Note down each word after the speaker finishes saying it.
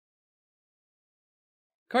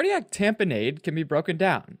Cardiac tamponade can be broken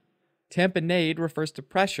down. Tamponade refers to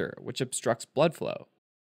pressure, which obstructs blood flow,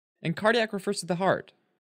 and cardiac refers to the heart.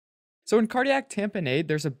 So in cardiac tamponade,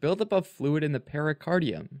 there's a buildup of fluid in the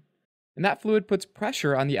pericardium, and that fluid puts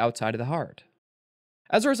pressure on the outside of the heart.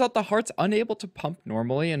 As a result, the heart's unable to pump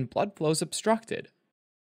normally and blood flow is obstructed.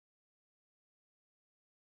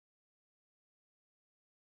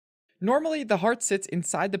 Normally, the heart sits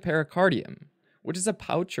inside the pericardium, which is a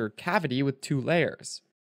pouch or cavity with two layers.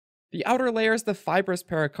 The outer layer is the fibrous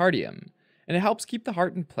pericardium, and it helps keep the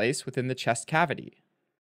heart in place within the chest cavity.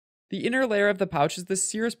 The inner layer of the pouch is the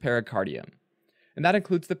serous pericardium, and that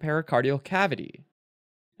includes the pericardial cavity,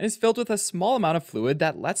 and is filled with a small amount of fluid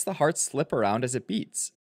that lets the heart slip around as it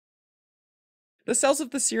beats. The cells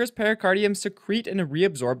of the serous pericardium secrete and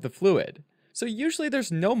reabsorb the fluid, so usually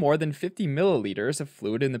there's no more than 50 milliliters of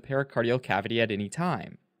fluid in the pericardial cavity at any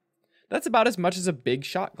time. That's about as much as a big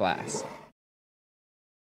shot glass.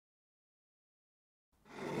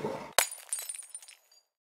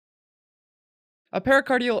 A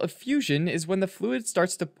pericardial effusion is when the fluid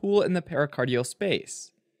starts to pool in the pericardial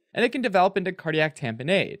space, and it can develop into cardiac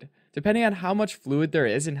tamponade, depending on how much fluid there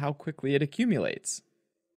is and how quickly it accumulates.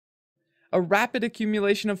 A rapid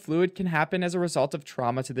accumulation of fluid can happen as a result of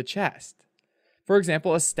trauma to the chest. For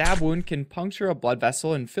example, a stab wound can puncture a blood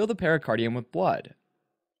vessel and fill the pericardium with blood.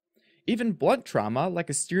 Even blunt trauma, like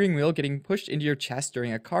a steering wheel getting pushed into your chest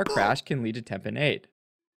during a car crash, can lead to tamponade,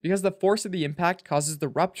 because the force of the impact causes the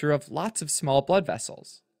rupture of lots of small blood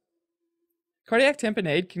vessels. Cardiac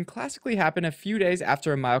tamponade can classically happen a few days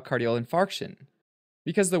after a myocardial infarction,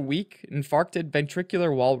 because the weak, infarcted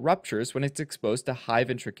ventricular wall ruptures when it's exposed to high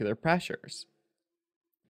ventricular pressures.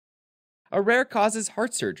 A rare cause is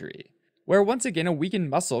heart surgery, where once again a weakened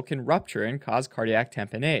muscle can rupture and cause cardiac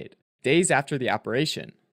tamponade, days after the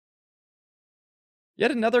operation. Yet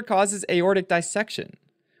another cause is aortic dissection,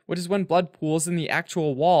 which is when blood pools in the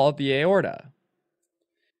actual wall of the aorta.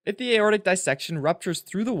 If the aortic dissection ruptures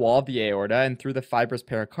through the wall of the aorta and through the fibrous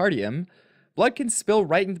pericardium, blood can spill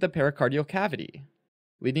right into the pericardial cavity,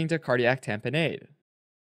 leading to cardiac tamponade.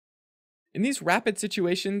 In these rapid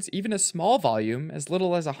situations, even a small volume, as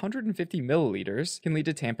little as 150 milliliters, can lead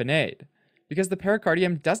to tamponade, because the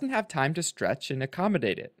pericardium doesn't have time to stretch and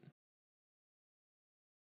accommodate it.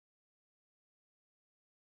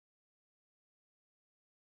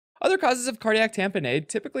 Other causes of cardiac tamponade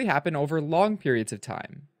typically happen over long periods of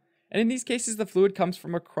time, and in these cases the fluid comes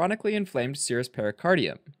from a chronically inflamed serous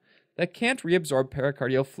pericardium that can't reabsorb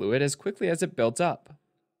pericardial fluid as quickly as it builds up.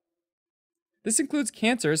 This includes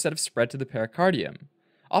cancers that have spread to the pericardium,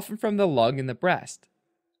 often from the lung and the breast.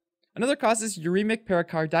 Another cause is uremic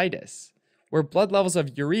pericarditis, where blood levels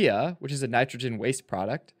of urea, which is a nitrogen waste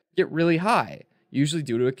product, get really high, usually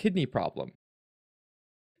due to a kidney problem.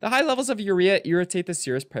 The high levels of urea irritate the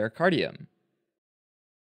serous pericardium.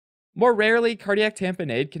 More rarely, cardiac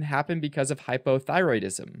tamponade can happen because of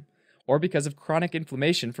hypothyroidism, or because of chronic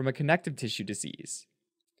inflammation from a connective tissue disease.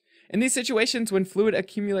 In these situations, when fluid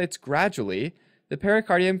accumulates gradually, the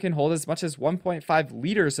pericardium can hold as much as 1.5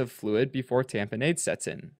 liters of fluid before tamponade sets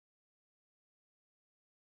in.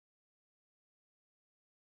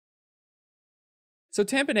 So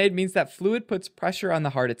tamponade means that fluid puts pressure on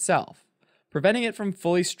the heart itself, preventing it from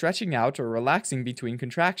fully stretching out or relaxing between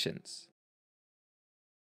contractions.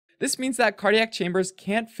 This means that cardiac chambers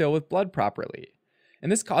can't fill with blood properly,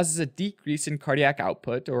 and this causes a decrease in cardiac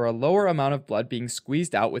output or a lower amount of blood being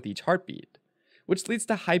squeezed out with each heartbeat, which leads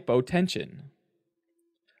to hypotension.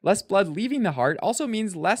 Less blood leaving the heart also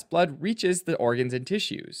means less blood reaches the organs and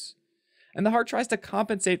tissues, and the heart tries to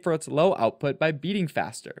compensate for its low output by beating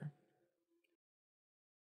faster.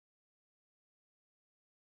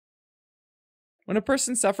 When a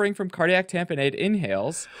person suffering from cardiac tamponade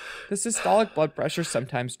inhales, the systolic blood pressure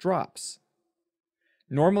sometimes drops.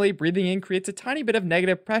 Normally, breathing in creates a tiny bit of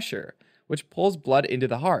negative pressure, which pulls blood into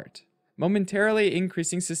the heart, momentarily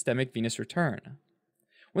increasing systemic venous return.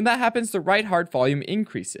 When that happens, the right heart volume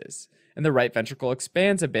increases, and the right ventricle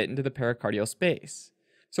expands a bit into the pericardial space,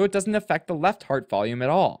 so it doesn't affect the left heart volume at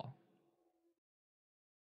all.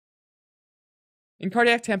 In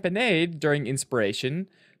cardiac tamponade, during inspiration,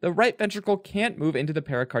 the right ventricle can't move into the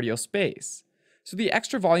pericardial space, so the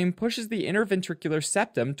extra volume pushes the interventricular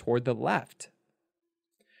septum toward the left.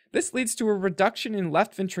 This leads to a reduction in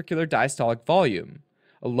left ventricular diastolic volume,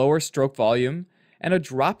 a lower stroke volume, and a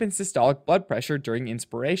drop in systolic blood pressure during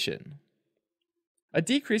inspiration. A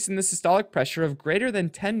decrease in the systolic pressure of greater than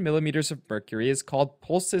 10 millimeters of mercury is called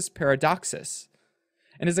pulsus paradoxus,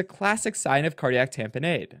 and is a classic sign of cardiac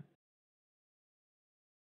tamponade.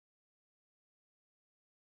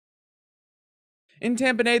 In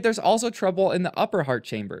tamponade, there's also trouble in the upper heart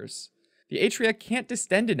chambers. The atria can't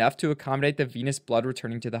distend enough to accommodate the venous blood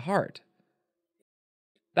returning to the heart.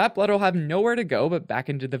 That blood will have nowhere to go but back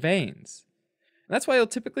into the veins. And that's why you'll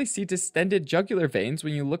typically see distended jugular veins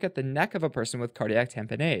when you look at the neck of a person with cardiac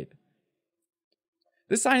tamponade.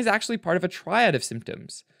 This sign is actually part of a triad of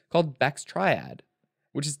symptoms called Beck's triad,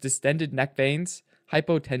 which is distended neck veins,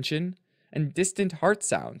 hypotension, and distant heart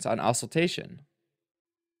sounds on auscultation.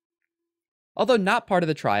 Although not part of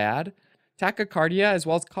the triad, tachycardia as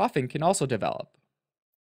well as coughing can also develop.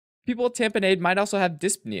 People with tamponade might also have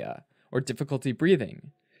dyspnea, or difficulty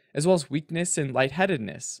breathing, as well as weakness and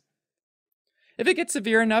lightheadedness. If it gets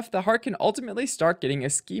severe enough, the heart can ultimately start getting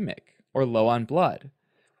ischemic, or low on blood,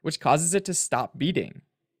 which causes it to stop beating.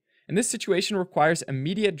 And this situation requires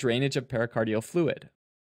immediate drainage of pericardial fluid.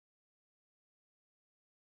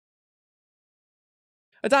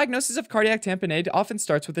 A diagnosis of cardiac tamponade often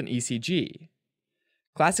starts with an ECG.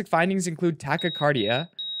 Classic findings include tachycardia,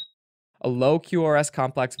 a low QRS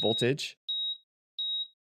complex voltage,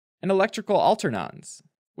 and electrical alternans,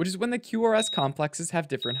 which is when the QRS complexes have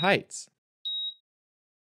different heights.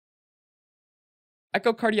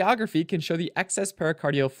 Echocardiography can show the excess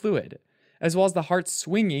pericardial fluid, as well as the heart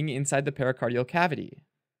swinging inside the pericardial cavity.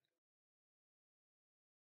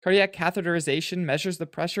 Cardiac catheterization measures the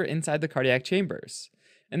pressure inside the cardiac chambers.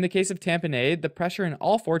 In the case of tamponade, the pressure in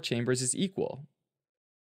all 4 chambers is equal.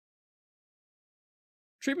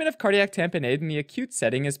 Treatment of cardiac tamponade in the acute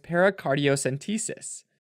setting is pericardiocentesis,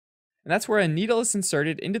 and that's where a needle is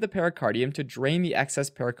inserted into the pericardium to drain the excess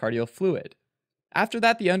pericardial fluid. After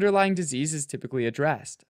that, the underlying disease is typically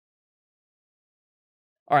addressed.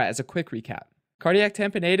 Alright, as a quick recap, cardiac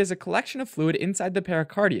tamponade is a collection of fluid inside the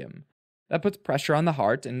pericardium that puts pressure on the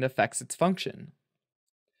heart and affects its function.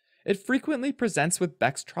 It frequently presents with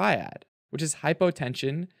Beck's triad, which is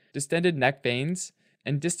hypotension, distended neck veins,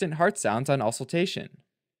 and distant heart sounds on auscultation.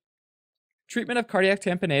 Treatment of cardiac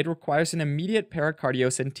tamponade requires an immediate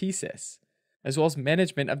pericardiocentesis, as well as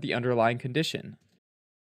management of the underlying condition.